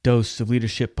Dose of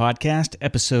Leadership Podcast,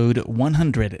 episode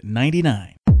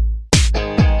 199.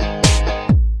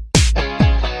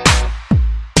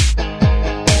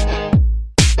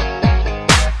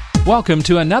 Welcome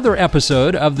to another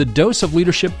episode of the Dose of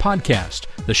Leadership Podcast,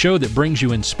 the show that brings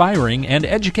you inspiring and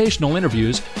educational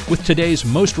interviews with today's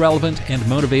most relevant and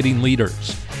motivating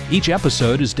leaders. Each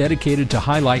episode is dedicated to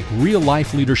highlight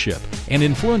real-life leadership and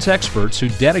influence experts who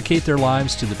dedicate their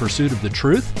lives to the pursuit of the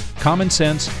truth, common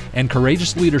sense, and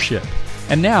courageous leadership.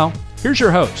 And now, here's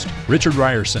your host, Richard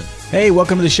Ryerson. Hey,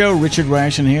 welcome to the show. Richard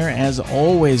Ryerson here. As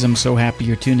always, I'm so happy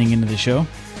you're tuning into the show.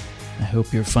 I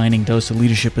hope you're finding Dose of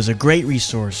Leadership is a great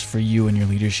resource for you in your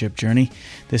leadership journey.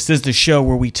 This is the show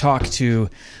where we talk to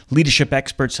leadership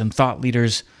experts and thought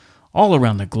leaders all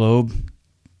around the globe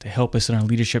to help us in our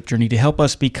leadership journey, to help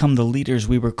us become the leaders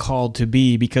we were called to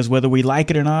be, because whether we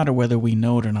like it or not, or whether we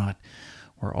know it or not,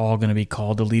 we're all going to be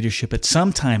called to leadership at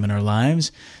some time in our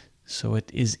lives. So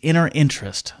it is in our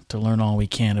interest to learn all we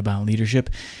can about leadership.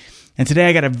 And today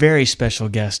I got a very special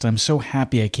guest. I'm so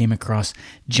happy I came across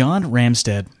John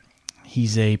Ramstead.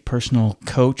 He's a personal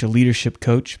coach, a leadership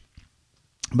coach,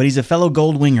 but he's a fellow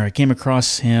gold winger. I came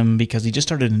across him because he just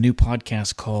started a new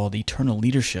podcast called Eternal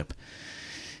Leadership.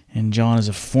 And John is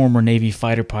a former Navy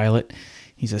fighter pilot.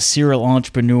 He's a serial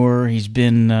entrepreneur. He's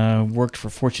been worked for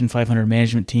Fortune 500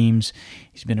 management teams.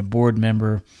 He's been a board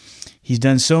member. He's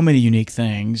done so many unique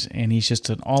things, and he's just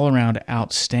an all-around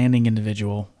outstanding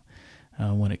individual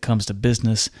when it comes to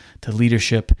business, to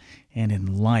leadership, and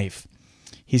in life.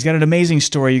 He's got an amazing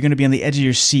story. You're going to be on the edge of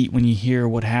your seat when you hear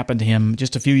what happened to him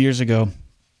just a few years ago.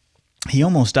 He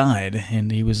almost died,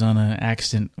 and he was on an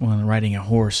accident when riding a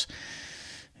horse.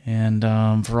 And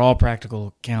for all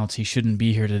practical accounts, he shouldn't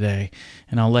be here today.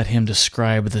 And I'll let him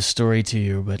describe the story to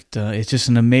you. But it's just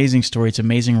an amazing story. It's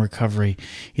amazing recovery.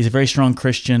 He's a very strong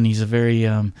Christian. He's a very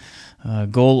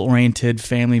goal-oriented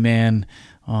family man,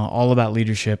 all about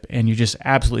leadership. And you're just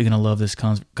absolutely going to love this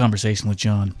conversation with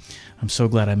John. I'm so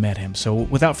glad I met him. So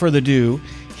without further ado,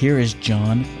 here is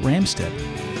John Ramstead.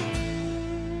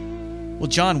 Well,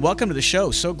 John, welcome to the show.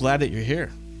 So glad that you're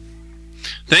here.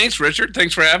 Thanks, Richard.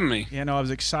 Thanks for having me. Yeah, no, I was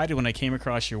excited when I came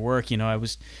across your work. You know, I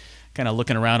was kind of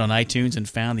looking around on iTunes and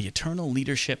found the Eternal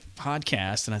Leadership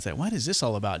Podcast, and I thought, what is this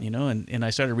all about? You know, and I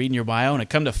started reading your bio, and I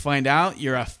come to find out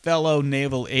you're a fellow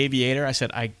naval aviator. I said,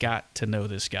 I got to know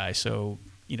this guy. So,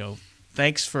 you know,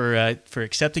 thanks for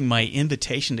accepting my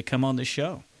invitation to come on this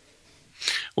show.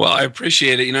 Well, I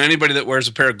appreciate it. You know, anybody that wears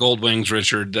a pair of gold wings,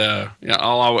 Richard,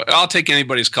 I'll take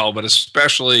anybody's call, but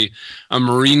especially a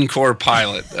Marine Corps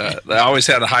pilot. They always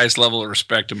had the highest level of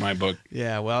respect in my book.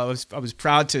 Yeah, well, I was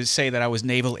proud to say that I was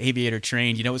naval aviator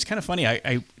trained. You know, it was kind of funny.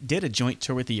 I did a joint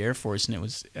tour with the Air Force, and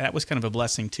that was kind of a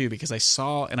blessing too, because I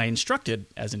saw and I instructed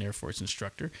as an Air Force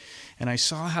instructor, and I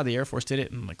saw how the Air Force did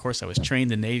it, and of course I was trained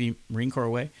the Navy Marine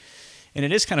Corps way, and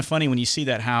it is kind of funny when you see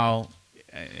that how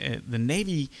the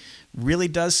Navy really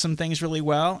does some things really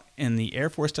well, and the Air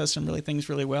Force does some things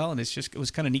really well, and it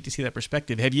was kind of neat to see that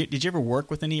perspective. Did you ever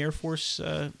work with any Air Force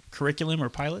curriculum or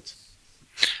pilots?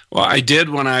 Well, I did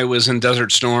when I was in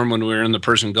Desert Storm when we were in the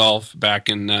Persian Gulf back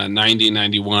in 90,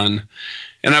 91.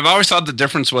 And I've always thought the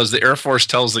difference was the Air Force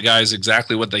tells the guys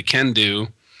exactly what they can do,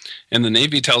 and the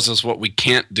Navy tells us what we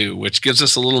can't do, which gives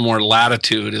us a little more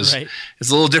latitude. Right. It's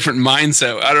a little different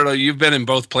mindset. I don't know. You've been in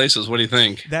both places. What do you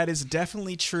think? That is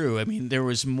definitely true. I mean, there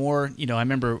was more, you know, I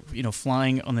remember, you know,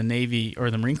 flying on the Navy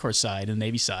or the Marine Corps side and the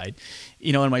Navy side,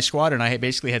 you know, in my squadron, I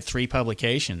basically had 3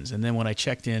 publications. And then when I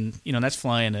checked in, you know, that's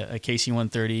flying a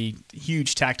KC-130,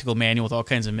 huge tactical manual with all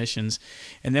kinds of missions.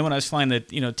 And then when I was flying the,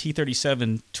 you know,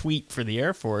 T-37 Tweet for the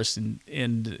Air Force, and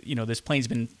you know, this plane's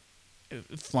been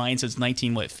flying since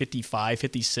 1955,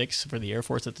 56 for the Air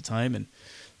Force at the time, and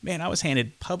man, I was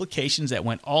handed publications that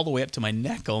went all the way up to my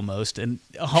neck almost, and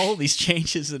all these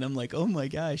changes, and I'm like, oh my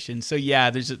gosh. And so yeah,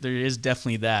 there is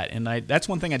definitely that, and that's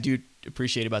one thing I do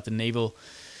appreciate about the naval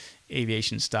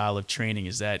aviation style of training,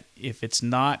 is that if it's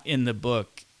not in the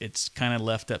book, it's kind of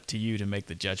left up to you to make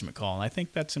the judgment call, and I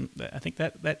think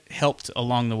that helped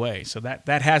along the way. So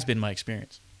that has been my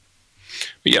experience.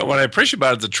 Yeah, what I appreciate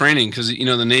about it, the training, because, you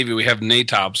know, the Navy, we have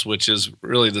NATOPS, which is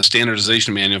really the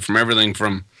standardization manual from everything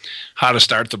from how to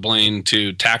start the plane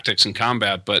to tactics and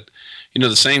combat. But, you know,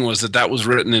 the saying was that was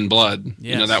written in blood. Yes.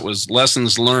 You know, that was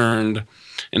lessons learned.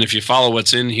 And if you follow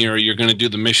what's in here, you're going to do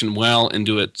the mission well and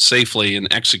do it safely and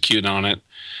execute on it.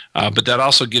 But that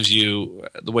also gives you,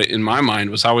 the way in my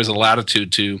mind, was always a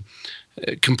latitude to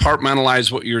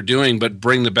compartmentalize what you're doing, but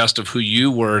bring the best of who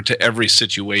you were to every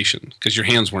situation, because your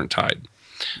hands weren't tied.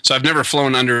 So I've never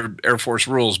flown under Air Force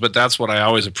rules, but that's what I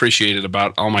always appreciated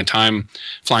about all my time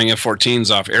flying F-14s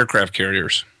off aircraft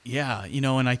carriers. Yeah,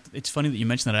 and it's funny that you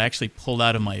mentioned that. I actually pulled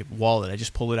out of my wallet. I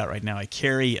just pulled it out right now. I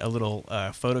carry a little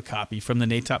photocopy from the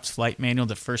NATOPS flight manual,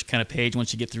 the first kind of page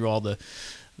once you get through all the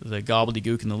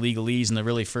gobbledygook and the legalese and the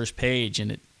really first page,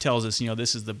 and it tells us,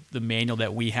 this is the manual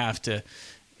that we have to,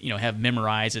 have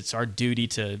memorized. It's our duty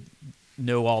to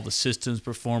know all the systems,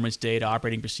 performance data,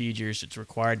 operating procedures. It's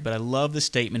required. But I love the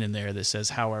statement in there that says,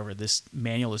 however, this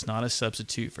manual is not a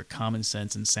substitute for common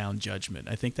sense and sound judgment.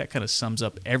 I think that kind of sums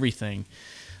up everything.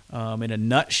 In a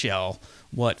nutshell,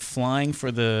 what flying for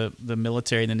the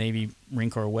military and the Navy Marine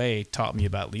Corps way taught me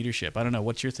about leadership. I don't know.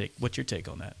 What's your take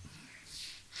on that?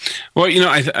 Well,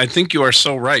 I think you are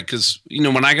so right, because,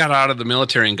 when I got out of the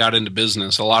military and got into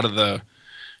business, a lot of the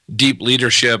deep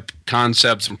leadership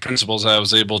concepts and principles I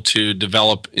was able to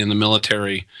develop in the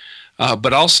military,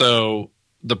 but also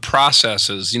the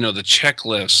processes, the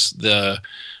checklists,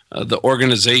 the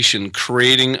organization,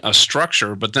 creating a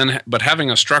structure, but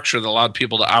having a structure that allowed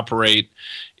people to operate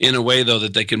in a way, though,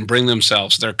 that they can bring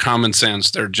themselves, their common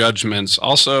sense, their judgments.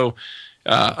 Also,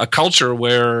 a culture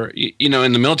where, in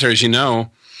the military,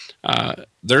 as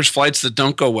there's flights that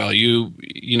don't go well.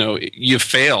 You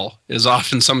fail as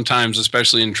often sometimes,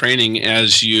 especially in training,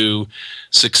 as you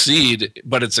succeed.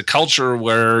 But it's a culture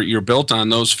where you're built on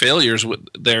those failures.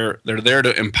 They're there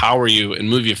to empower you and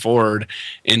move you forward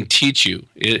and teach you.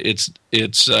 It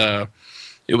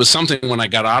was something when I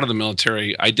got out of the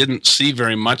military I didn't see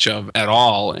very much of at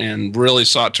all, and really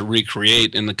sought to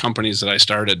recreate in the companies that I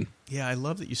started. Yeah, I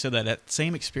love that you said that. That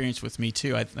same experience with me,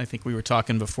 too. I think we were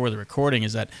talking before the recording,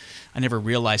 is that I never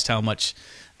realized how much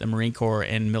the Marine Corps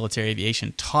and military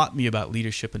aviation taught me about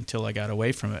leadership until I got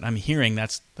away from it. I'm hearing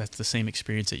that's the same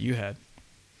experience that you had.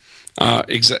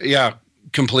 Yeah,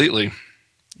 completely.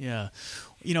 Yeah.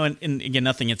 And again,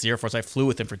 nothing against the Air Force. I flew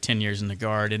with them for 10 years in the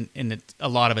Guard, and a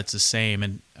lot of it's the same.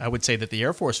 And I would say that the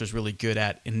Air Force was really good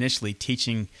at initially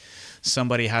teaching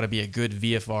somebody how to be a good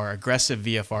aggressive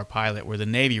VFR pilot, where the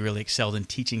Navy really excelled in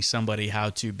teaching somebody how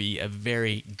to be a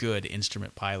very good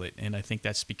instrument pilot. And I think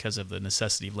that's because of the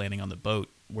necessity of landing on the boat,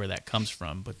 where that comes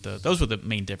from. But those were the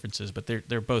main differences, but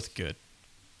they're both good.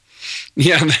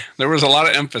 Yeah, there was a lot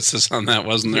of emphasis on that,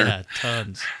 wasn't there? Yeah,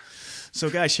 tons. So,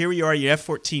 guys, here we are, you're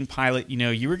F-14 pilot.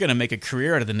 You were going to make a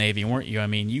career out of the Navy, weren't you? I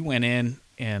mean, you went in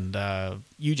and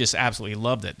you just absolutely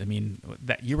loved it. I mean,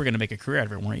 that you were going to make a career out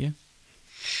of it, weren't you?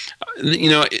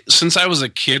 Since I was a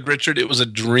kid, Richard, it was a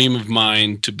dream of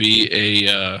mine to be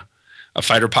a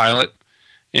fighter pilot.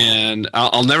 And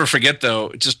I'll never forget, though,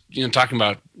 just talking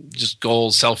about just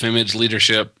goals, self-image,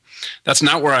 leadership. That's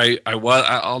not where I was.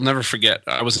 I'll never forget.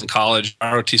 I was in college,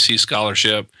 ROTC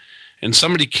scholarship, and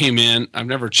somebody came in. I've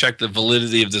never checked the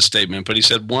validity of this statement, but he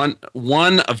said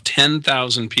one of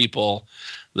 10,000 people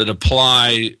that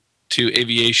apply to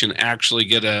aviation actually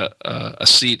get a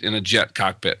seat in a jet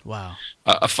cockpit. Wow.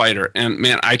 A fighter. And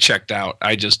man, I checked out.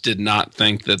 I just did not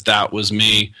think that was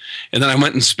me. And then I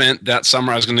went and spent that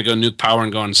summer, I was going to go nuke power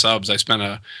and go on subs. I spent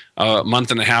a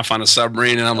month and a half on a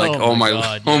submarine, and I'm like, oh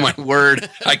my word,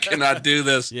 I cannot do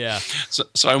this. Yeah.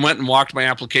 So I went and walked my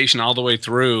application all the way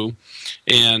through,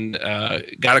 and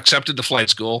got accepted to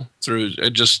flight school through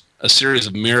just a series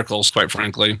of miracles, quite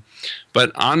frankly.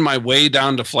 But on my way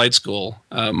down to flight school,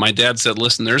 my dad said,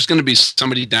 listen, there's going to be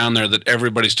somebody down there that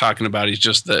everybody's talking about. He's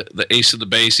just the ace of the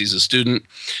base. He's a student.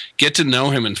 Get to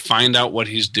know him and find out what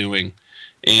he's doing.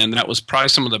 And that was probably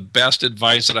some of the best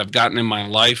advice that I've gotten in my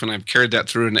life, and I've carried that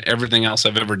through into everything else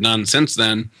I've ever done since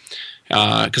then.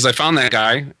 Because I found that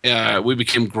guy. We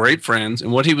became great friends,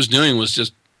 and what he was doing was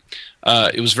just,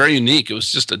 it was very unique. It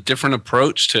was just a different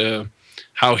approach to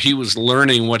how he was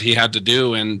learning what he had to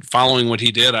do, and following what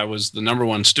he did. I was the number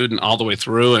one student all the way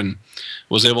through and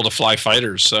was able to fly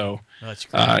fighters. So, that's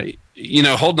great.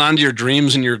 Holding on to your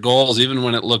dreams and your goals, even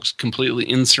when it looks completely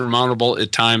insurmountable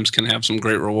at times, can have some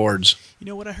great rewards.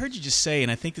 What I heard you just say,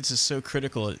 and I think this is so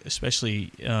critical,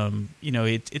 especially,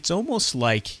 it's almost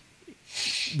like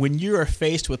when you are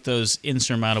faced with those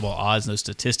insurmountable odds and those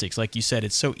statistics, like you said,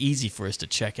 it's so easy for us to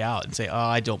check out and say, oh,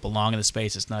 I don't belong in the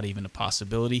space. It's not even a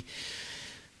possibility.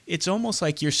 It's almost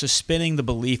like you're suspending the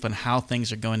belief on how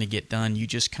things are going to get done. You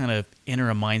just kind of enter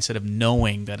a mindset of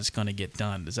knowing that it's going to get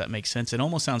done. Does that make sense? It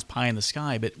almost sounds pie in the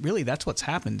sky, but really that's what's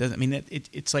happened, doesn't it? I mean,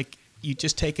 it's like you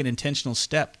just take an intentional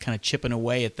step, kind of chipping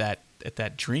away at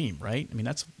that dream, right? I mean,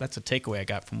 that's a takeaway I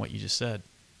got from what you just said.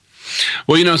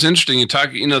 Well, it's interesting. You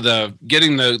talk,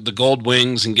 getting the gold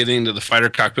wings and getting into the fighter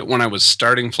cockpit when I was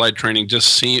starting flight training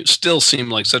still seemed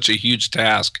like such a huge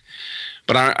task.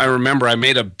 But I remember I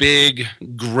made a big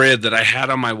grid that I had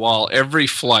on my wall every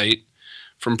flight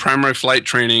from primary flight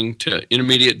training to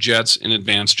intermediate jets and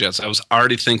advanced jets. I was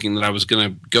already thinking that I was going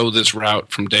to go this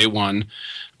route from day one,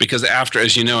 because after,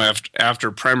 as you know,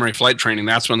 after primary flight training,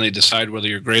 that's when they decide whether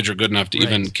your grades are good enough to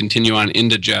even continue on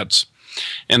into jets.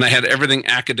 And I had everything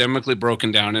academically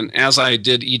broken down. And as I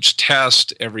did each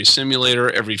test, every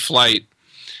simulator, every flight,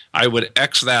 I would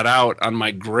X that out on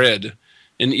my grid.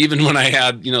 And even when I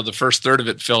had, the first third of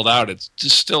it filled out, it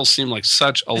just still seemed like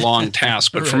such a long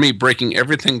task. But for me, breaking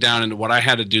everything down into what I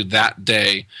had to do that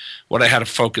day, what I had to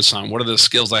focus on, what are the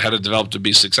skills I had to develop to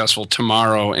be successful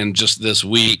tomorrow and just this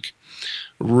week,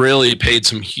 really paid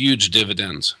some huge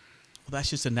dividends. Well, that's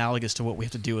just analogous to what we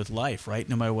have to do with life, right?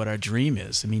 No matter what our dream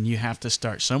is. I mean, you have to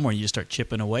start somewhere. You start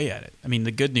chipping away at it. I mean,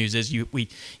 the good news is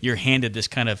you're handed this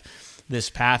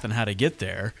path and how to get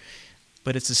there.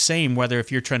 But it's the same whether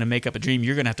if you're trying to make up a dream,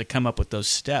 you're going to have to come up with those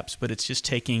steps. But it's just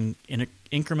taking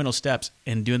incremental steps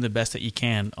and doing the best that you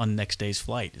can on next day's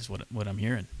flight is what I'm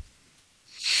hearing.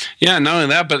 Yeah, not only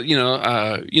that, but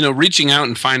reaching out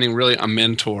and finding really a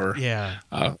mentor. Yeah.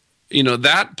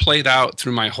 That played out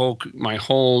through my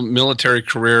whole military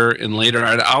career and later.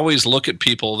 I'd always look at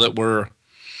people that were,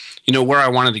 where I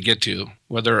wanted to get to,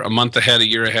 whether a month ahead, a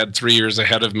year ahead, 3 years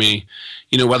ahead of me,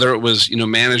 whether it was,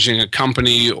 managing a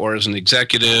company or as an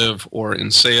executive or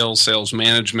in sales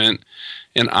management.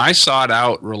 And I sought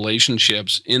out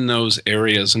relationships in those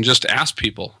areas and just asked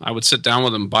people. I would sit down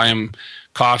with them, buy them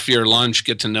coffee or lunch,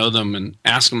 get to know them and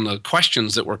ask them the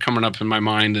questions that were coming up in my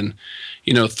mind. And,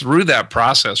 through that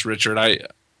process, Richard,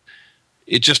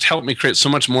 it just helped me create so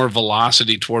much more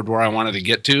velocity toward where I wanted to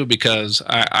get to, because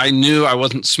I knew I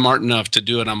wasn't smart enough to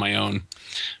do it on my own.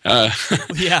 I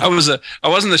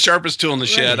wasn't the sharpest tool in the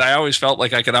shed. I always felt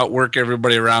like I could outwork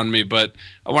everybody around me, but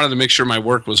I wanted to make sure my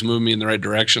work was moving me in the right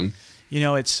direction.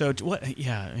 It's so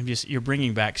you're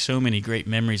bringing back so many great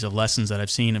memories of lessons that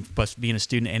I've seen of both being a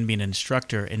student and being an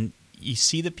instructor. And you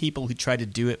see the people who try to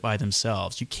do it by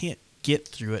themselves. You can't get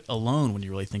through it alone when you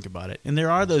really think about it. And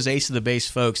there are those ace of the base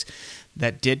folks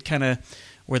that did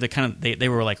they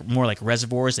were like more like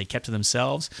reservoirs. They kept to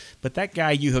themselves. But that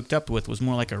guy you hooked up with was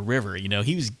more like a river.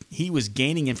 He was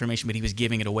gaining information, but he was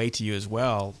giving it away to you as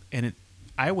well. And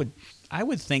I would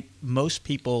think most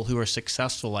people who are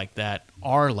successful like that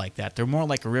are like that. They're more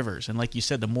like rivers. And like you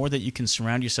said, the more that you can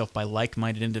surround yourself by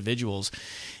like-minded individuals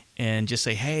and just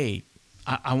say, hey,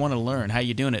 I want to learn. How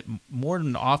you doing it? More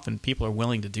than often, people are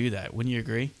willing to do that. Wouldn't you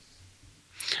agree?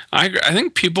 I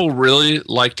think people really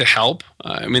like to help.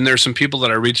 There's some people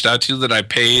that I reached out to that I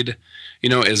paid,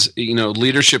 as,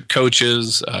 leadership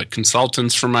coaches,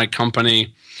 consultants for my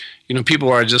company, people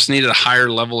where I just needed a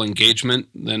higher level engagement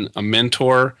than a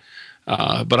mentor.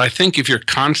 But I think if you're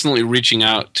constantly reaching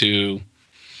out to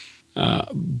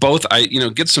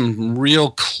get some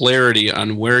real clarity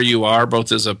on where you are,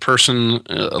 both as a person,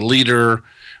 a leader,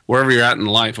 wherever you're at in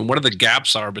life, and what are the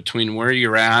gaps are between where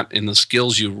you're at and the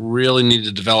skills you really need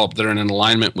to develop that are in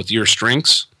alignment with your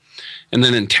strengths, and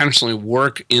then intentionally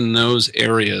work in those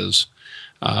areas.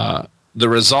 The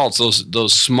results,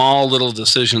 those small little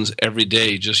decisions every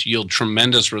day just yield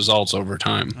tremendous results over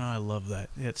time. Oh, I love that.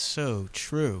 It's so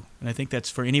true. And I think that's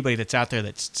for anybody that's out there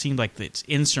that seems like it's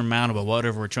insurmountable,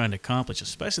 whatever we're trying to accomplish,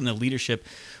 especially in the leadership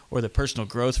or the personal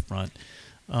growth front.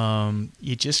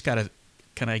 You just got to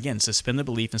kind of, again, suspend the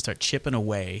belief and start chipping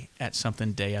away at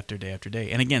something day after day after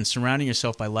day. And again, surrounding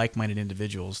yourself by like-minded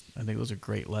individuals. I think those are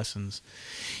great lessons.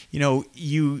 But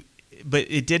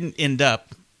it didn't end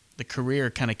up. The career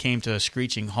kind of came to a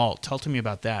screeching halt. Tell to me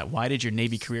about that. Why did your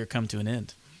Navy career come to an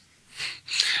end?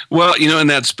 Well, in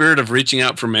that spirit of reaching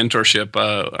out for mentorship,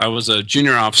 I was a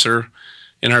junior officer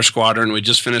in our squadron. We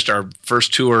just finished our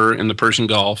first tour in the Persian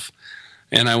Gulf,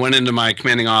 and I went into my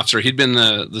commanding officer. He'd been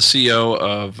the CEO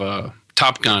of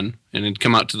Top Gun and had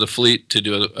come out to the fleet to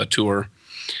do a tour.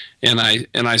 And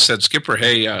I said, Skipper,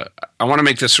 hey, I want to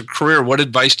make this a career. What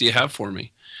advice do you have for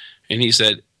me? And he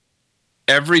said,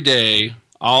 every day,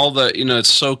 it's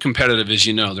so competitive, as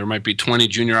you know. There might be 20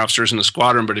 junior officers in a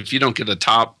squadron, but if you don't get a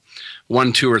top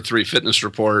 1, 2, or 3 fitness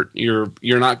report, you're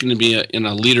not going to be in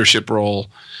a leadership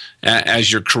role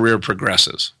as your career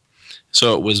progresses.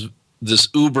 So it was this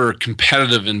uber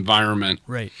competitive environment.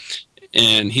 Right.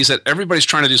 And he said, everybody's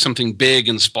trying to do something big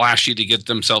and splashy to get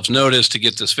themselves noticed, to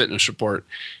get this fitness report.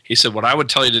 He said, what I would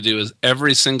tell you to do is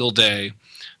every single day,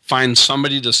 find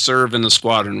somebody to serve in the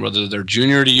squadron, whether they're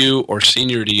junior to you or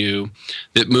senior to you,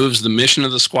 that moves the mission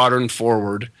of the squadron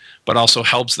forward, but also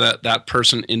helps that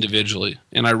person individually.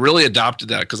 And I really adopted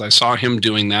that because I saw him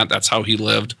doing that. That's how he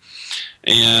lived.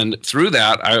 And through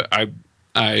that,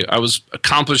 I was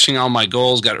accomplishing all my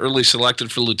goals, got early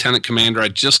selected for lieutenant commander.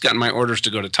 I'd just gotten my orders to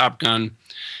go to Top Gun.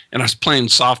 And I was playing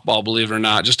softball, believe it or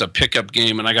not, just a pickup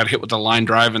game, and I got hit with a line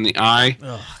drive in the eye,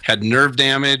 had nerve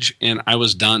damage, and I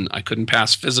was done. I couldn't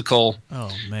pass physical.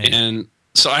 Oh, man. And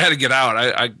so I had to get out.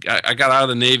 I got out of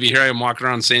the Navy. Here I am walking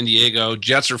around San Diego.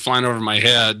 Jets are flying over my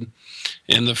head.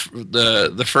 And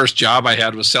the first job I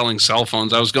had was selling cell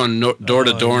phones. I was going door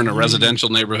to door in a residential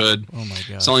neighborhood,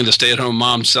 selling to stay-at-home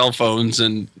moms cell phones,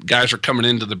 and guys were coming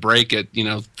into the break at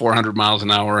 400 miles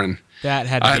an hour. And that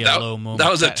had to be a low moment. That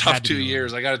was a tough 2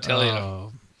 years, I got to tell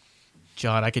you.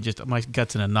 John, my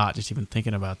gut's in a knot just even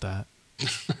thinking about that.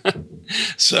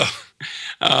 So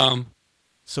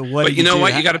what? But you know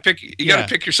what? You got to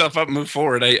pick yourself up and move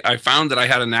forward. I found that I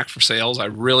had a knack for sales. I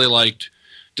really liked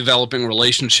developing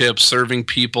relationships, serving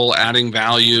people, adding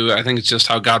value. I think it's just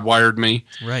how God wired me.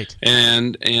 Right.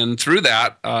 And through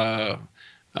that,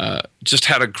 just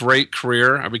had a great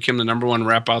career. I became the number one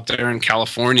rep out there in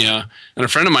California. And a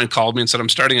friend of mine called me and said, I'm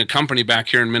starting a company back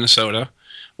here in Minnesota,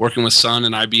 working with Sun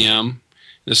and IBM.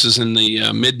 This is in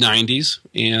the mid-'90s.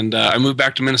 And I moved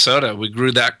back to Minnesota. We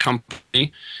grew that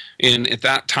company. And at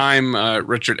that time,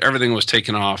 Richard, everything was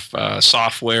taking off.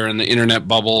 Software and the internet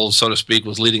bubble, so to speak,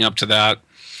 was leading up to that.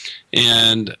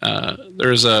 And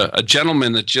there's a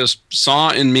gentleman that just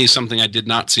saw in me something I did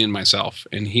not see in myself.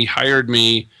 And he hired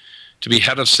me to be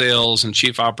head of sales and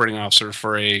chief operating officer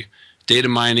for a data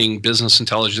mining business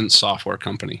intelligence software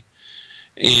company.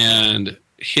 And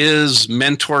his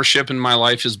mentorship in my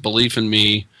life, his belief in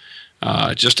me,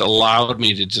 just allowed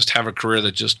me to just have a career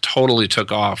that just totally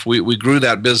took off. We grew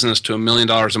that business to $1 million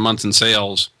a month in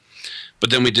sales. But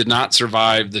then we did not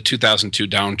survive the 2002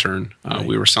 downturn. Right.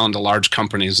 We were selling to large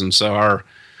companies, and so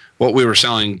what we were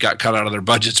selling got cut out of their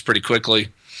budgets pretty quickly.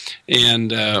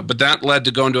 And but that led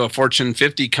to going to a Fortune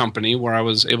 50 company where I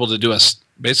was able to do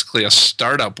basically a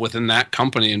startup within that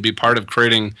company and be part of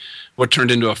creating what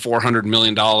turned into a $400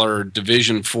 million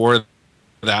division for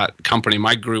that company.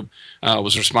 My group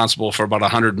was responsible for about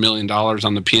 $100 million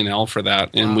on the P&L for that,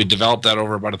 and we developed that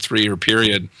over about a 3-year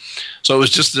period. So it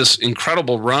was just this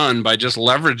incredible run by just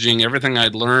leveraging everything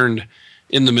I'd learned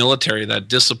in the military, that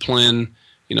discipline,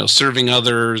 serving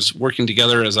others, working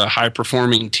together as a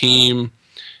high-performing team,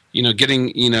 getting,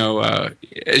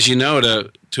 as you know,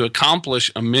 to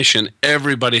accomplish a mission,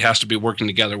 everybody has to be working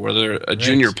together, whether a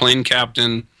junior plane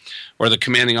captain or the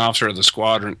commanding officer of the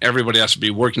squadron. Everybody has to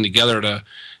be working together to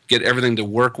get everything to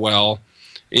work well.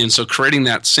 And so creating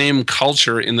that same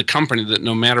culture in the company, that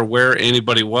no matter where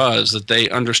anybody was, that they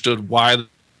understood why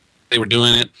they were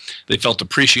doing it, they felt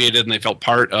appreciated, and they felt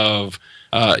part of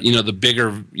the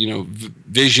bigger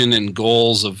vision and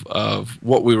goals of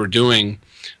what we were doing,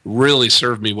 really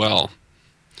served me well.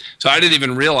 So I didn't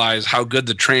even realize how good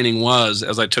the training was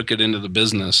as I took it into the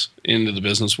business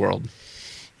world.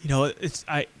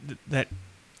 That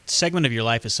segment of your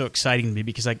life is so exciting to me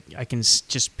because I can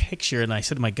just picture, and I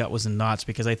said my gut was in knots,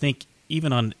 because I think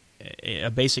even on a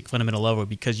basic fundamental level,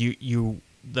 because you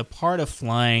the part of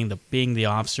flying, being the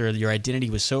officer, your identity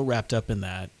was so wrapped up in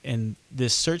that, and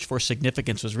this search for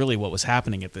significance was really what was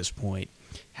happening at this point.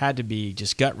 Had to be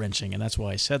just gut-wrenching, and that's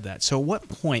why I said that. So at what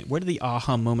point, where did the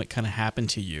aha moment kind of happen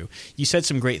to you? You said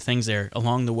some great things there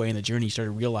along the way in the journey. You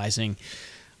started realizing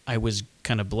I was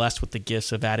kind of blessed with the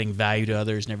gifts of adding value to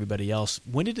others and everybody else.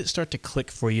 When did it start to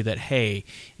click for you that, hey,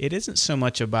 it isn't so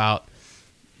much about,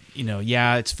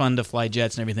 it's fun to fly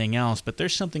jets and everything else, but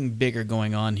there's something bigger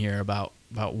going on here about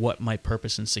what my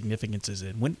purpose and significance is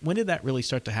in? When did that really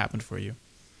start to happen for you?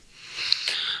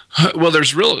 Well,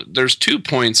 there's 2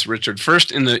 points, Richard.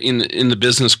 First, in the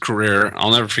business career,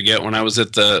 I'll never forget when I was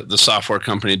at the software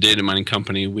company, data mining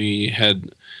company. We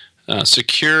had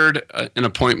secured an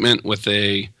appointment with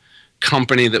a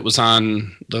company that was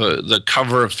on the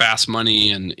cover of Fast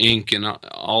Money and Inc. and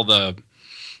all the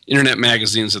internet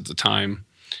magazines at the time.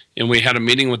 And we had a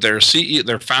meeting with their CEO,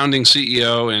 their founding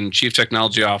CEO and chief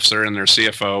technology officer, and their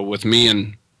CFO, with me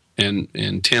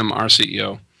and Tim, our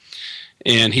CEO.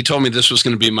 And he told me this was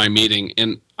going to be my meeting,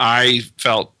 and I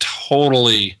felt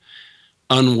totally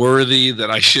unworthy, that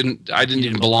I didn't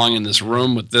even belong in this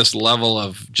room with this level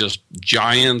of just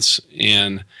giants.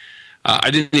 And I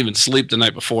didn't even sleep the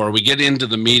night before. We get into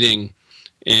the meeting,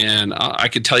 and I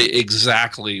could tell you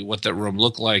exactly what that room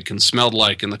looked like and smelled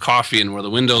like, and the coffee, and where the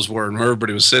windows were, and where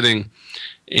everybody was sitting.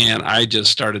 And I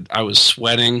was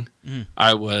sweating.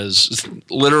 I was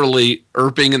literally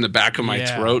irping in the back of my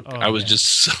throat. I was just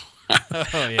so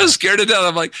I was scared to death.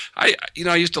 I'm like, I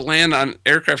used to land on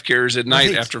aircraft carriers at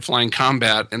night after flying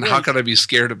combat, and how could I be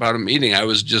scared about a meeting? I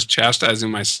was just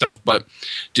chastising myself. But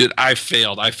dude, I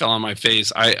failed. I fell on my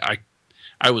face. I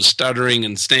I was stuttering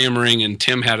and stammering, and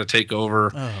Tim had to take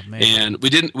over. Oh, man. And we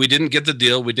didn't get the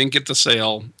deal. We didn't get the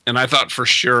sale. And I thought for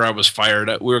sure I was fired.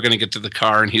 We were going to get to the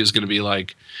car, and he was going to be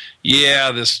like,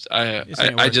 "Yeah,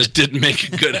 I just didn't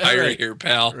make a good hire Right. here,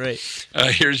 pal. Right.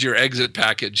 Here's your exit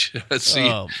package. See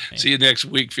you next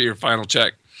week for your final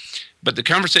check." But the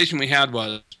conversation we had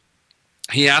was,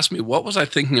 he asked me, what was I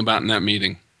thinking about in that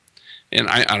meeting? And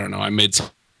I don't know, I made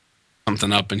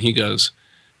something up, and he goes,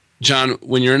 "John,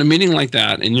 when you're in a meeting like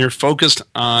that and you're focused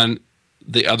on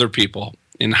the other people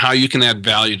and how you can add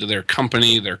value to their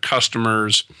company, their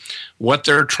customers, what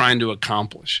they're trying to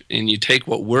accomplish, and you take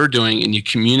what we're doing and you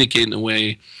communicate in a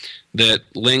way that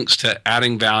links to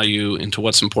adding value into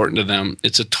what's important to them,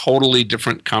 it's a totally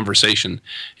different conversation."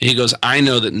 And he goes, "I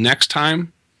know that next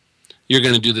time you're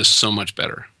going to do this so much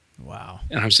better." Wow.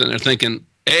 And I'm sitting there thinking,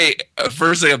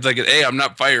 first thing I'm thinking, I'm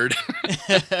not fired.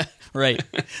 Right.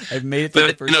 I've made it to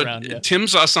the first round. Yeah. Tim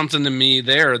saw something in me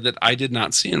there that I did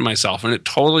not see in myself, and it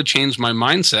totally changed my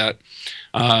mindset.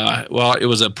 Well, it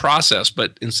was a process,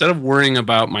 but instead of worrying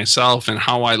about myself and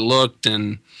how I looked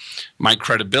and my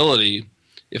credibility,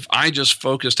 if I just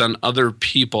focused on other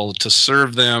people to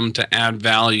serve them, to add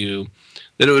value,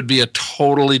 that it would be a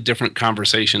totally different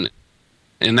conversation.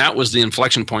 And that was the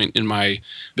inflection point in my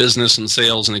business and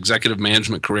sales and executive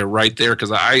management career right there,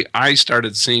 because I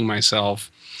started seeing myself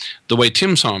the way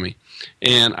Tim saw me.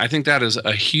 And I think that is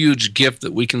a huge gift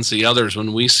that we can see others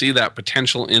when we see that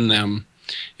potential in them,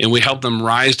 and we help them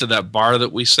rise to that bar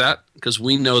that we set, because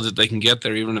we know that they can get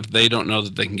there even if they don't know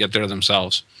that they can get there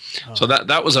themselves. Oh. So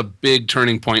that was a big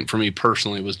turning point for me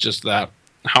personally, was just that,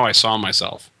 how I saw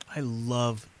myself. I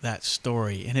love that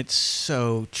story, and it's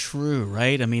so true,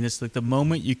 right? I mean, it's like the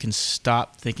moment you can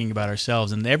stop thinking about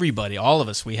ourselves, and everybody, all of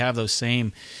us, we have those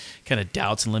same kind of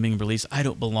doubts and limiting beliefs. I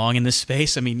don't belong in this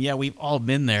space. I mean, yeah, we've all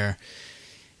been there,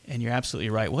 and you're absolutely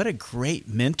right. What a great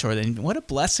mentor, and what a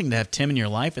blessing to have Tim in your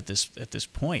life at this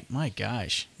point. My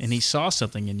gosh. And he saw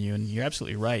something in you, and you're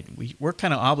absolutely right. We're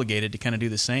kind of obligated to kind of do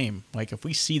the same. Like if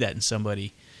we see that in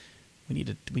somebody, we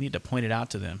need to point it out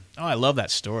to them. Oh, I love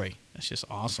that story. That's just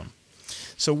awesome.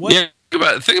 So what? Yeah,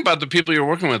 think about the people you're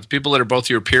working with, people that are both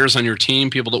your peers on your team,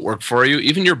 people that work for you,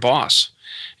 even your boss.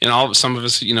 And some of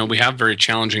us, we have very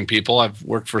challenging people. I've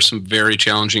worked for some very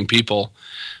challenging people.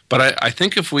 But I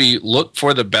think if we look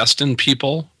for the best in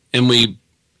people and we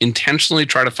intentionally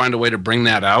try to find a way to bring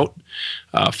that out,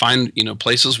 find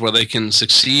places where they can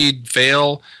succeed,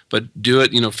 fail, but do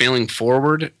it failing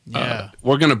forward,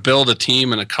 we're going to build a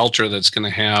team and a culture that's going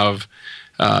to have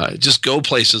just go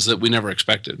places that we never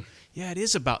expected. Yeah, it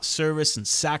is about service and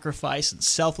sacrifice and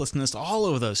selflessness, all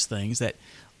of those things that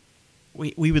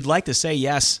we would like to say,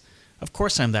 yes, of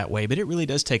course I'm that way, but it really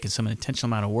does take some intentional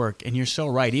amount of work. And you're so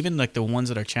right. Even like the ones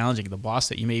that are challenging, the boss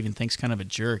that you may even think is kind of a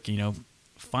jerk,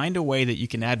 find a way that you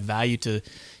can add value to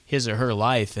his or her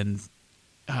life. And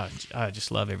I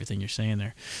just love everything you're saying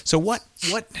there. So what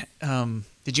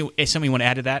did you, something you want to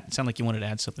add to that? It sounded like you wanted to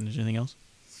add something. Is there anything else?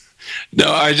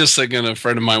 No, I just thinking a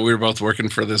friend of mine, we were both working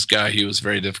for this guy. He was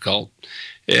very difficult.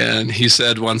 And he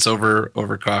said once over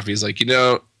coffee, he's like,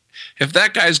 if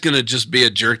that guy's going to just be a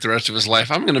jerk the rest of his life,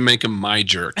 I'm going to make him my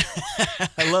jerk.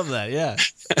 I love that. Yeah.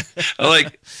 I'm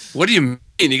like, what do you mean?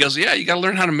 He goes, yeah, you got to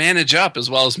learn how to manage up as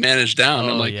well as manage down.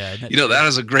 I'm like, yeah, that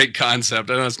is a great concept.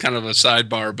 I know it's kind of a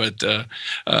sidebar, but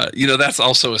that's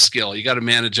also a skill. You got to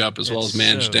manage up as well as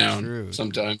manage down. True.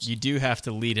 Sometimes you do have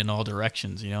to lead in all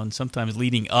directions, and sometimes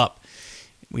leading up,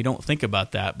 we don't think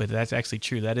about that, but that's actually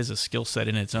true. That is a skill set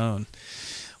in its own.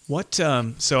 What?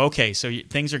 So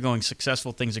things are going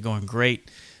successful. Things are going great.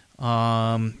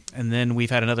 And then we've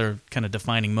had another kind of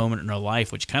defining moment in our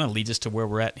life, which kind of leads us to where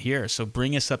we're at here. So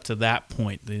bring us up to that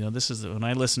point. This is when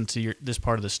I listened to this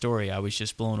part of the story, I was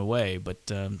just blown away. But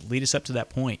lead us up to that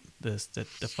point, the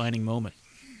defining moment.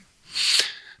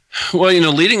 Well,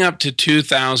 leading up to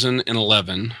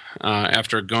 2011,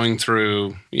 after going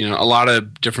through a lot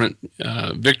of different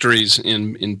victories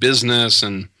in business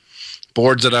and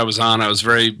boards that I was on, I was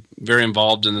very, very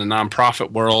involved in the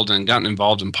nonprofit world and gotten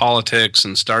involved in politics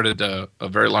and started a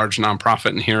very large nonprofit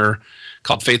in here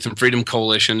called Faith and Freedom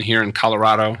Coalition here in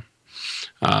Colorado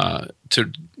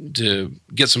to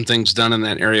get some things done in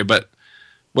that area. But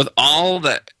with all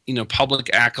the public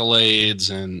accolades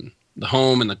and the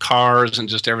home and the cars and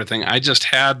just everything, I just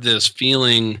had this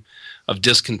feeling of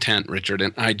discontent, Richard,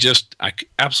 and I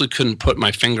absolutely couldn't put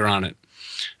my finger on it.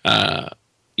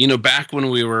 Back when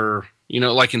we were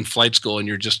like in flight school and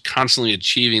you're just constantly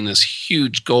achieving this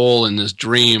huge goal and this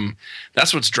dream,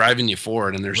 that's what's driving you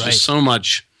forward. And there's just so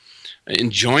much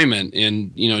enjoyment in,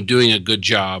 doing a good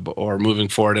job or moving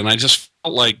forward. And I just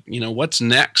like, what's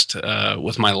next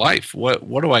with my life?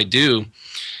 What do I do?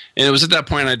 And it was at that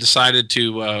point I decided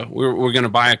to we're going to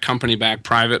buy a company back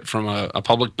private from a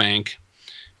public bank,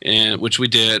 and which we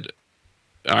did.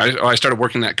 I started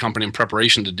working that company in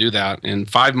preparation to do that. And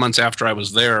 5 months after I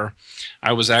was there,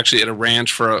 I was actually at a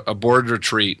ranch for a board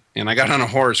retreat, and I got on a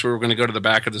horse. We were going to go to the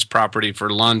back of this property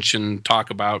for lunch and talk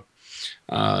about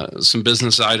some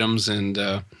business items, and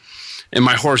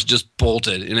my horse just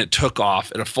bolted, and it took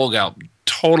off at a full gallop.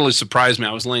 Totally surprised me.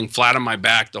 I was laying flat on my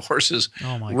back. The horse's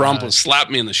rump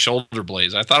slapped me in the shoulder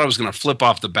blades. I thought I was going to flip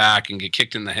off the back and get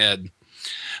kicked in the head.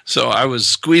 So I was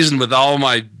squeezing with all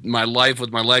my life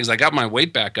with my legs. I got my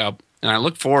weight back up, and I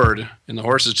looked forward, and the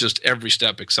horse is just every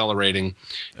step accelerating.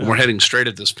 And we're heading straight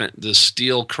at this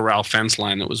steel corral fence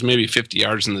line that was maybe 50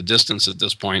 yards in the distance at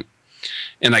this point.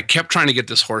 And I kept trying to get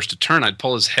this horse to turn. I'd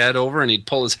pull his head over, and he'd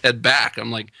pull his head back.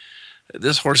 I'm like,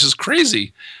 this horse is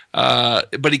crazy.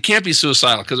 But he can't be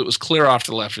suicidal because it was clear off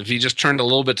to the left. If he just turned a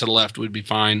little bit to the left, we'd be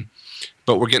fine.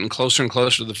 But we're getting closer and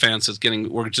closer to the fence.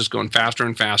 We're just going faster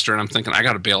and faster. And I'm thinking, I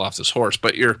got to bail off this horse.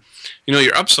 But you're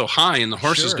up so high, and the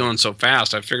horse is going so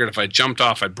fast. I figured if I jumped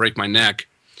off, I'd break my neck.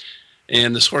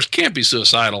 And this horse can't be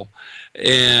suicidal.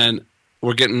 And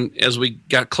as we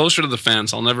got closer to the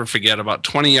fence, I'll never forget, about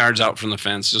 20 yards out from the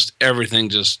fence, just everything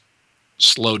just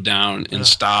slowed down and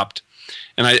stopped.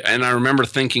 And I remember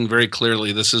thinking very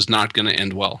clearly, this is not going to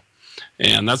end well.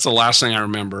 And that's the last thing I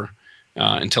remember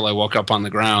until I woke up on the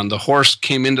ground. The horse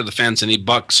came into the fence, and he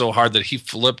bucked so hard that he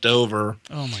flipped over.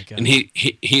 Oh, my God. And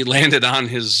he landed on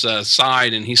his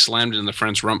side, and he slammed it in the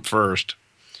fence rump first.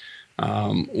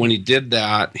 When he did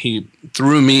that, he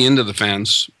threw me into the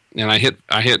fence, and I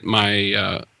hit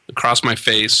my across my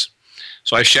face.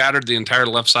 So I shattered the entire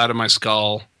left side of my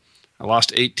skull. I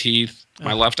lost 8 teeth.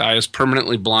 My left eye is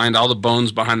permanently blind. All the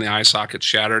bones behind the eye socket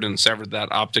shattered and severed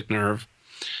that optic nerve.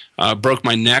 Broke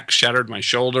my neck, shattered my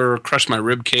shoulder, crushed my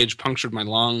rib cage, punctured my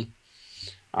lung.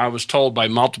 I was told by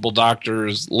multiple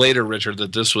doctors later, Richard,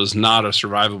 that this was not a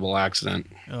survivable accident.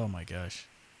 Oh, my gosh.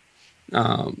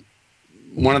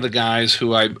 One of the guys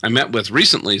who I met with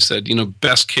recently said,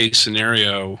 best case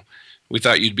scenario, we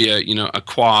thought you'd be a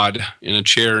quad in a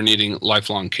chair needing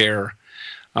lifelong care.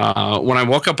 When I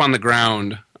woke up on the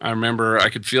ground, I remember I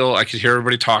could hear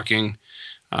everybody talking.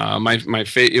 My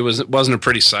face, it wasn't a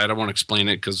pretty sight. I won't explain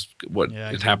it because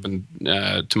it happened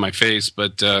to my face,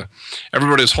 but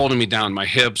everybody was holding me down, my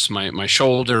hips, my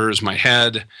shoulders, my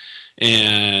head,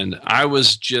 and I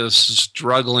was just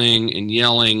struggling and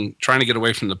yelling, trying to get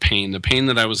away from the pain. The pain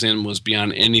that I was in was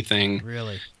beyond anything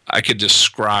I could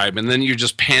describe. And then you're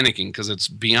just panicking because it's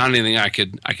beyond anything I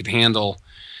could handle.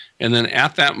 And then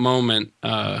at that moment,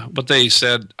 what they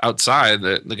said outside,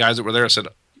 the guys that were there said,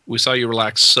 we saw you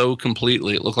relax so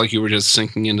completely, it looked like you were just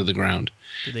sinking into the ground.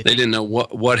 They didn't know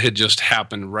what had just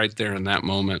happened right there in that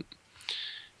moment.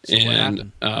 So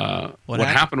and what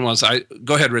happened was,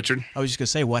 go ahead, Richard. I was just going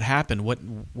to say, what happened?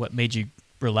 What made you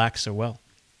relax so well?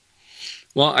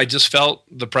 Well, I just felt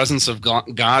the presence of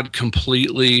God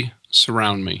completely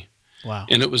surround me. Wow.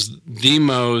 And it was the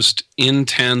most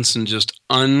intense and just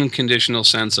unconditional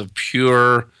sense of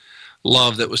pure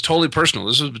love that was totally personal.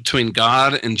 This was between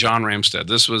God and John Ramstead.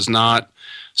 This was not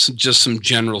just some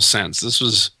general sense.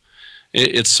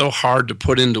 It's so hard to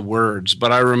put into words,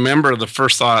 but I remember the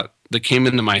first thought that came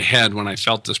into my head when I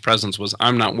felt this presence was,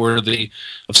 I'm not worthy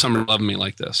of someone loving me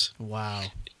like this. Wow.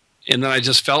 And then I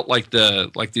just felt like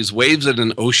these waves at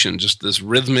an ocean, just this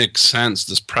rhythmic sense,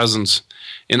 this presence,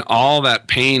 and all that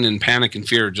pain and panic and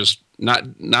fear just not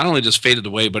only just faded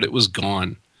away, but it was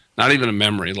gone. Not even a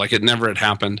memory, like it never had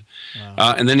happened.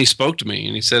 Wow. And then he spoke to me,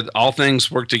 and he said, all things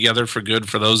work together for good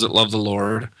for those that love the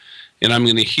Lord, and I'm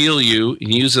going to heal you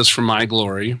and use this for my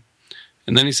glory.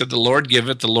 And then he said, the Lord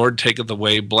giveth, the Lord taketh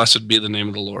away, blessed be the name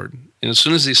of the Lord. And as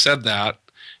soon as he said that,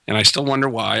 and I still wonder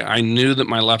why, I knew that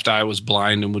my left eye was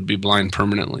blind and would be blind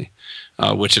permanently,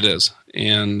 which it is.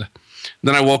 And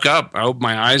then I woke up, I opened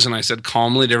my eyes, and I said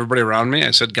calmly to everybody around me,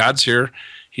 I said, God's here.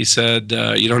 He said,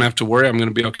 you don't have to worry, I'm going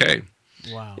to be okay.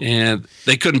 Wow. And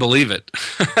they couldn't believe it.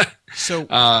 So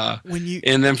when you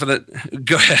and then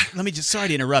go ahead. Let me just, sorry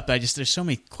to interrupt. There's so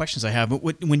many questions I have. But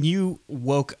when you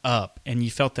woke up and you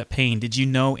felt that pain, did you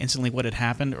know instantly what had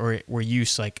happened, or were you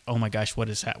like, oh my gosh, what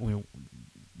is happening?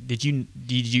 Did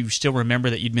you still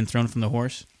remember that you'd been thrown from the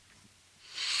horse?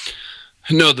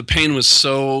 No, the pain was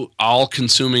so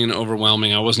all-consuming and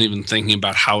overwhelming. I wasn't even thinking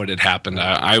about how it had happened.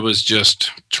 I was just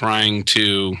trying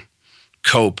to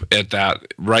cope at that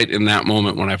right in that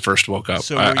moment when I first woke up.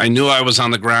 So I knew I was on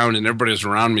the ground and everybody was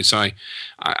around me, so I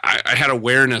had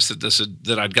awareness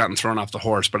that I'd gotten thrown off the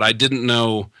horse, but I didn't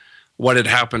know what had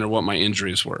happened or what my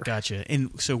injuries were. Gotcha.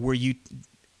 And so were you,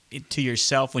 to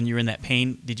yourself, when you were in that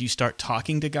pain, did you start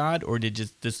talking to God, or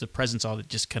does the presence all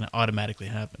just kind of automatically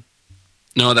happen?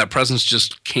 No, that presence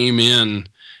just came in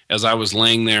as I was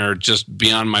laying there just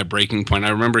beyond my breaking point. I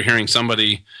remember hearing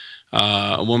somebody,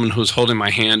 a woman who was holding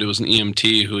my hand, who was an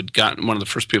EMT, who had gotten one of the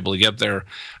first people to get there.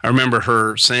 I remember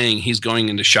her saying, he's going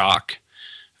into shock.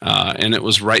 And it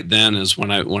was right then is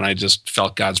when I just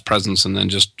felt God's presence, and then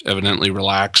just evidently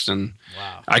relaxed. And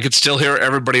wow. I could still hear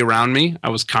everybody around me. I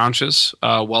was conscious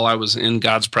while I was in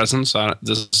God's presence.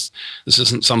 This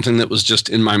isn't something that was just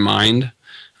in my mind.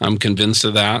 I'm convinced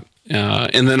of that.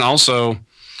 And then also,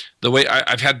 the way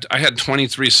I had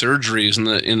 23 surgeries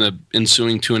in the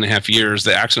ensuing 2.5 years.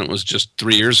 The accident was just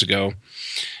 3 years ago,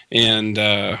 and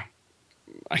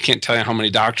I can't tell you how many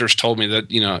doctors told me that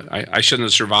I shouldn't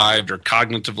have survived, or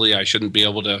cognitively I shouldn't be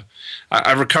able to.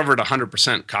 I recovered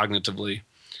 100% cognitively.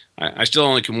 I still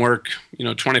only can work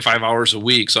 25 hours a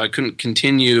week, so I couldn't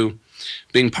continue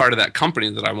being part of that company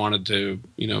that I wanted to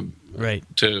right.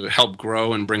 to help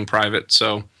grow and bring private.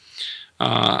 So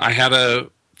I had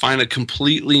to find a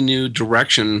completely new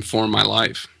direction for my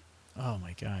life. Oh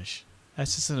my gosh.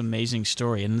 That's just an amazing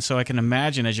story. And so I can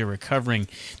imagine as you're recovering,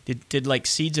 did like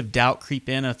seeds of doubt creep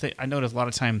in? I notice a lot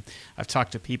of time I've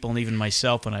talked to people, and even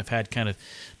myself, when I've had kind of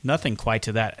nothing quite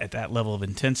to that at that level of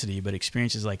intensity, but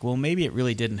experiences like, well, maybe it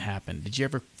really didn't happen. Did you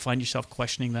ever find yourself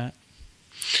questioning that?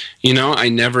 I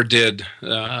never did.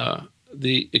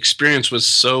 The experience was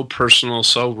so personal,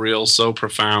 so real, so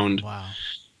profound. Wow.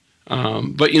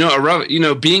 But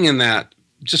being in that,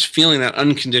 just feeling that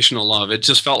unconditional love, it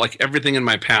just felt like everything in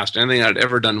my past, anything I'd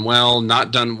ever done well,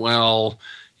 not done well,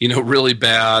 really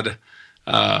bad,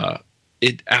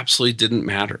 it absolutely didn't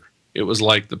matter. It was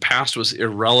like the past was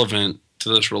irrelevant to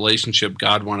this relationship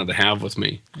God wanted to have with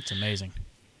me. That's amazing.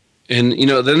 And,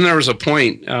 then there was a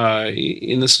point,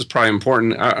 and this is probably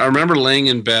important. I remember laying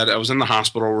in bed. I was in the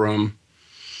hospital room.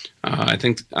 I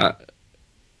think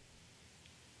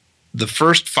the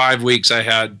first 5 weeks I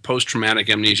had post-traumatic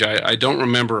amnesia. I don't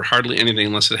remember hardly anything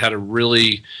unless it had a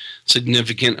really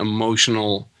significant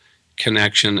emotional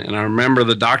connection. And I remember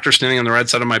the doctor standing on the right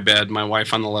side of my bed, my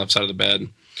wife on the left side of the bed,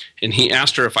 and he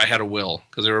asked her if I had a will,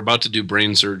 because they were about to do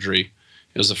brain surgery.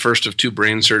 It was the first of 2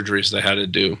 brain surgeries they had to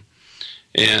do.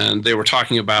 And they were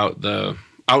talking about the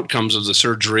outcomes of the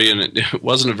surgery, and it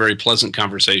wasn't a very pleasant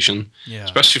conversation,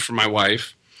 especially for my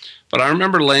wife. But I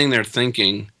remember laying there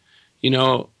thinking,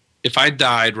 if I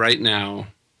died right now,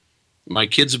 my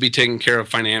kids would be taken care of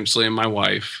financially, and my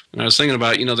wife. And I was thinking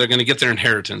about, they're going to get their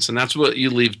inheritance, and that's what you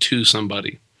leave to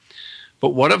somebody. But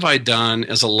what have I done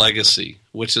as a legacy,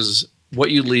 which is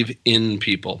what you leave in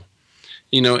people?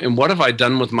 And what have I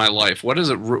done with my life? What is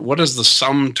the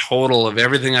sum total of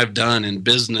everything I've done in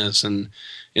business and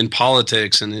in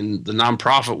politics and in the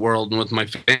nonprofit world and with my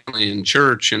family and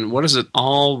church? And what does it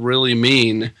all really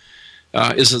mean?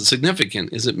 Is it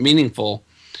significant? Is it meaningful?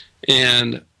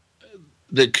 And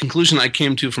the conclusion I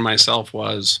came to for myself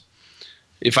was,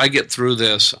 if I get through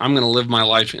this, I'm going to live my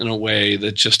life in a way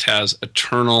that just has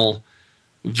eternal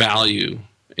value.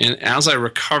 And as I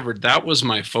recovered, that was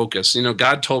my focus.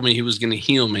 God told me he was going to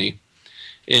heal me.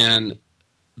 And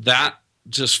that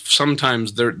just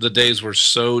sometimes the days were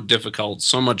so difficult,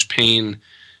 so much pain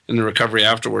in the recovery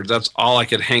afterwards. That's all I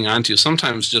could hang on to.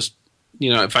 Sometimes just,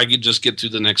 if I could just get through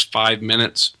the next 5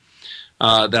 minutes,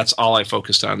 that's all I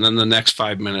focused on. Then the next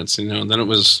 5 minutes, then it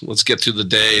was, let's get through the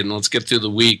day and let's get through the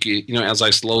week, as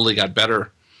I slowly got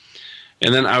better.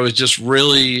 And then I was just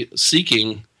really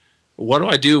seeking, what do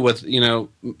I do with,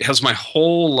 has my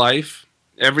whole life,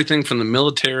 everything from the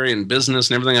military and business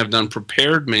and everything I've done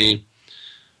prepared me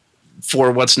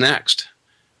for what's next?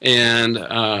 And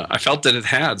I felt that it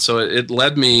had. So it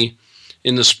led me,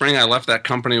 in the spring, I left that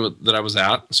company that I was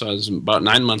at. So it was about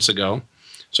 9 months ago.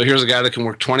 So here's a guy that can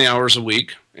work 20 hours a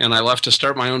week, and I left to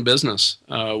start my own business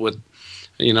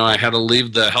I had to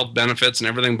leave the health benefits and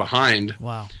everything behind.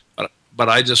 Wow. But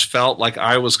I just felt like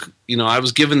I was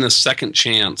given this second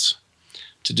chance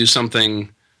to do something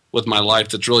with my life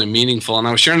that's really meaningful. And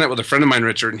I was sharing that with a friend of mine,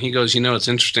 Richard, and he goes, it's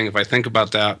interesting if I think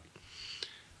about that.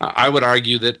 I would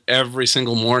argue that every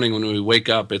single morning when we wake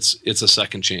up, it's a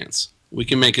second chance. We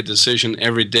can make a decision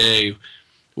every day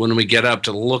when we get up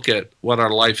to look at what our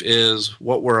life is,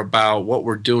 what we're about, what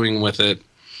we're doing with it,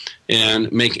 and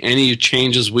make any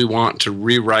changes we want to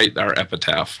rewrite our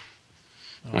epitaph.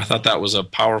 Oh, I thought that was a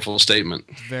powerful statement.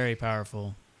 Very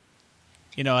powerful.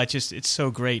 It's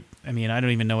so great. I mean, I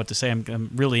don't even know what to say.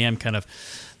 I'm really kind of,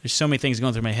 there's so many things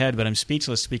going through my head, but I'm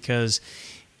speechless because,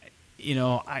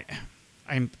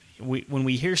 when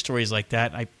we hear stories like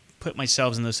that, put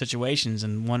myself in those situations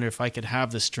and wonder if I could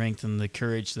have the strength and the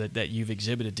courage that you've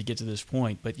exhibited to get to this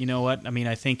point. But you know what? I mean,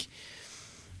 I think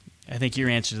your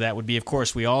answer to that would be, of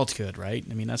course, we all could, right?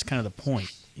 I mean, that's kind of the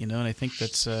point, and I think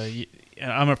that's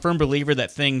I'm a firm believer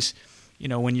that things,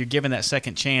 when you're given that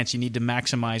second chance, you need to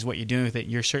maximize what you're doing with it.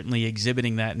 You're certainly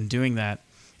exhibiting that and doing that,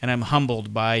 and I'm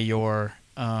humbled by your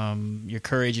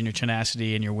courage and your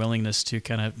tenacity and your willingness to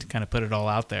kind of put it all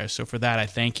out there. So for that, I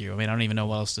thank you. I mean, I don't even know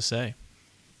what else to say.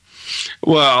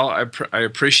 Well, I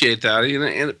appreciate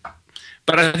that,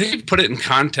 but I think put it in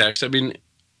context. I mean,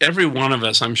 every one of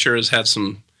us, I'm sure, has had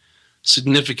some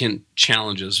significant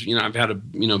challenges. I've had a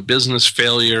business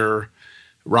failure,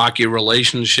 rocky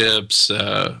relationships.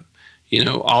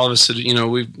 All of us,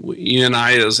 you and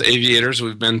I as aviators,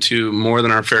 we've been to more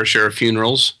than our fair share of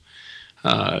funerals.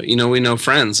 We know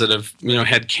friends that have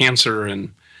had cancer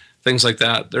and things like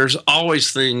that. There's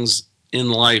always things in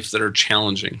life that are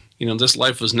challenging. This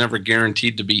life was never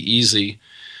guaranteed to be easy.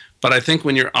 But I think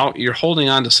when you're holding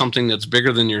on to something that's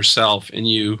bigger than yourself, and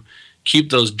you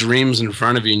keep those dreams in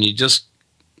front of you, and you just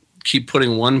keep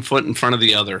putting one foot in front of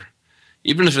the other,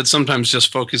 even if it's sometimes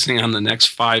just focusing on the next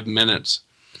 5 minutes,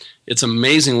 it's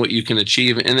amazing what you can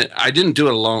achieve. And I didn't do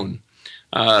it alone.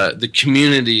 The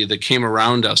community that came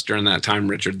around us during that time,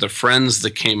 Richard, the friends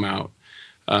that came out,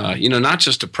 not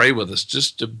just to pray with us,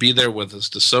 just to be there with us,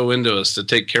 to sow into us, to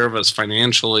take care of us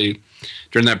financially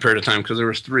during that period of time. Because there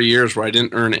was 3 years where I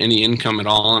didn't earn any income at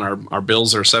all, and our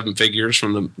bills are 7 figures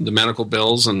from the medical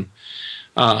bills.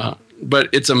 But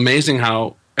it's amazing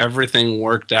how everything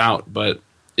worked out. But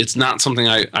it's not something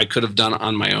I could have done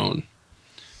on my own,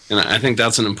 and I think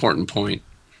that's an important point.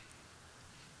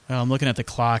 Well, I'm looking at the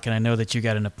clock, and I know that you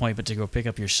got an appointment to go pick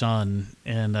up your son,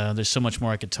 and there's so much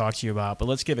more I could talk to you about. But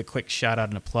let's give a quick shout-out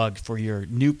and a plug for your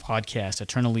new podcast,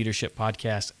 Eternal Leadership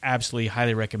Podcast. Absolutely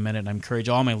highly recommend it, and I encourage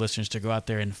all my listeners to go out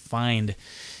there and find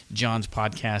John's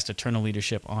podcast, Eternal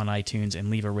Leadership, on iTunes, and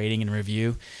leave a rating and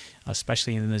review,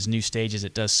 especially in his new stages.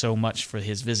 It does so much for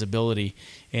his visibility,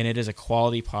 and it is a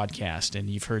quality podcast, and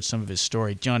you've heard some of his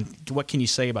story. John, what can you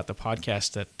say about the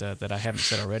podcast that I haven't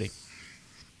said already?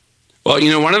 Well,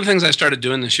 one of the things I started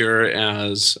doing this year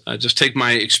is just take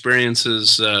my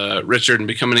experiences, Richard, and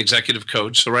become an executive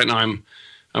coach. So right now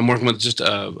I'm working with just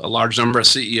a large number of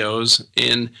CEOs,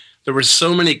 and there were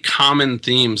so many common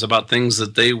themes about things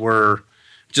that they were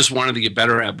just wanted to get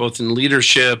better at, both in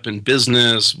leadership and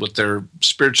business, with their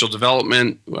spiritual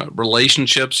development,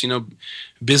 relationships.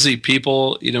 Busy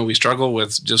people, we struggle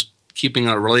with just keeping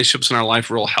our relationships in our life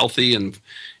real healthy and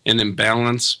in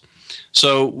balance.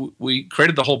 So we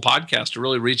created the whole podcast to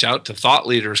really reach out to thought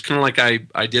leaders, kind of like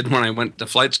I did when I went to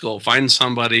flight school. Find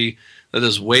somebody that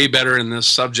is way better in this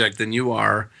subject than you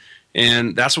are.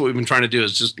 And that's what we've been trying to do,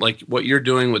 is just like what you're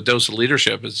doing with Dose of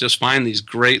Leadership, is just find these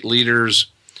great leaders,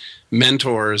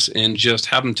 mentors, and just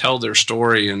have them tell their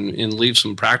story and leave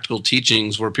some practical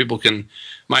teachings where people can.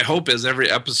 My hope is every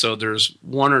episode there's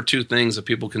 1 or 2 things that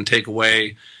people can take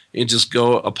away and just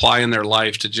go apply in their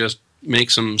life to just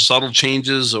make some subtle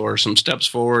changes or some steps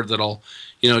forward that'll,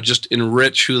 just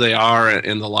enrich who they are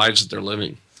and the lives that they're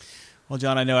living. Well,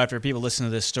 John, I know after people listen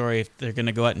to this story, they're going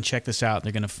to go out and check this out.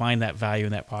 They're going to find that value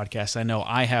in that podcast. I know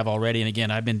I have already, and again,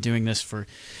 I've been doing this for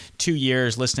 2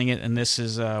 years, listening it, and this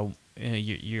is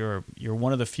you're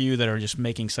one of the few that are just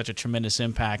making such a tremendous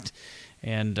impact.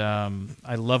 And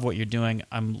I love what you're doing.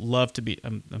 I'm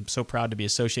so proud to be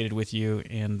associated with you,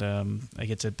 and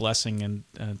it's a blessing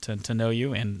and to know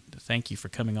you. And thank you for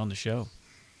coming on the show.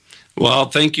 Well,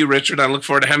 thank you, Richard. I look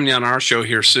forward to having you on our show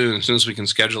here soon, as soon as we can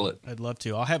schedule it. I'd love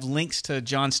to. I'll have links to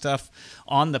John's stuff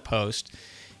on the post.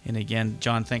 And again,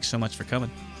 John, thanks so much for coming.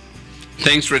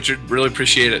 Thanks, Richard. Really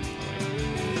appreciate it.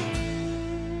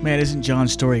 Man, isn't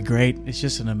John's story great? It's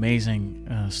just an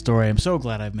amazing story. I'm so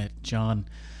glad I've met John.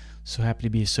 So happy to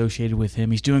be associated with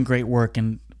him. He's doing great work.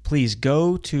 And please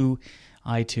go to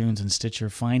iTunes and Stitcher,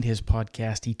 find his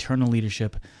podcast, Eternal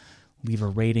Leadership, leave a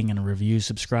rating and a review,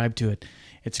 subscribe to it.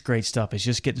 It's great stuff. It's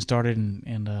just getting started,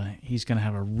 and he's going to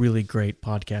have a really great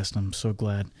podcast. I'm so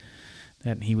glad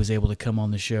that he was able to come on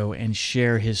the show and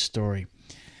share his story.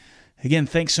 Again,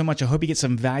 thanks so much. I hope you get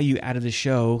some value out of the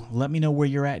show. Let me know where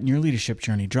you're at in your leadership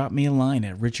journey. Drop me a line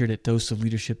at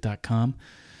richard@doseofleadership.com.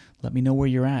 Let me know where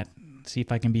you're at. See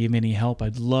if I can be of any help.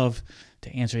 I'd love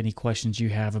to answer any questions you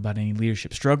have about any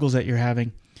leadership struggles that you're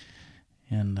having.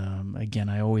 And again,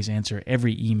 I always answer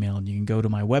every email. And you can go to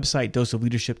my website,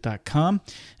 doseofleadership.com,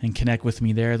 and connect with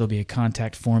me there. There'll be a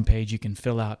contact form page you can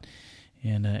fill out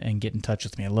and get in touch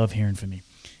with me. I love hearing from you.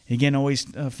 Again, always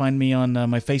find me on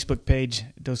my Facebook page,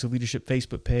 Dose of Leadership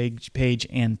Facebook page,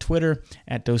 and Twitter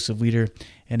at Dose of Leader.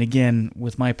 And again,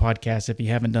 with my podcast, if you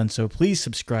haven't done so, please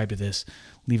subscribe to this.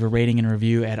 Leave a rating and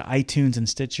review at iTunes and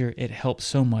Stitcher. It helps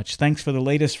so much. Thanks for the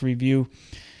latest review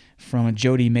from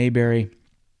Jody Mayberry.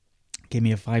 Gave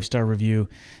me a 5-star review.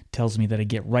 Tells me that I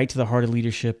get right to the heart of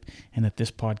leadership and that this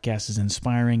podcast is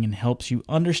inspiring and helps you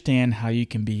understand how you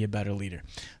can be a better leader.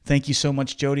 Thank you so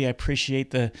much, Jody. I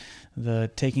appreciate the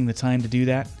taking the time to do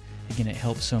that. Again, it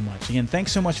helps so much. Again,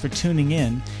 thanks so much for tuning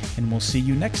in, and we'll see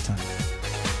you next time.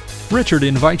 Richard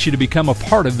invites you to become a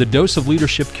part of the Dose of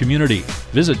Leadership community.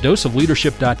 Visit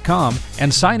doseofleadership.com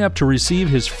and sign up to receive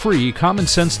his free Common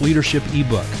Sense Leadership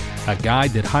ebook, a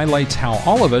guide that highlights how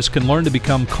all of us can learn to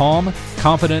become calm,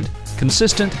 confident,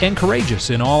 consistent, and courageous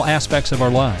in all aspects of our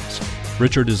lives.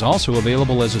 Richard is also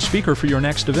available as a speaker for your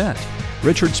next event.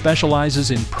 Richard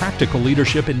specializes in practical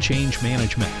leadership and change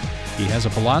management. He has a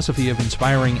philosophy of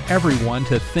inspiring everyone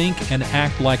to think and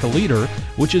act like a leader,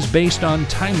 which is based on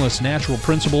timeless natural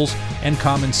principles and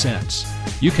common sense.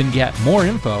 You can get more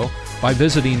info by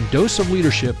visiting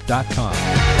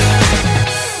doseofleadership.com.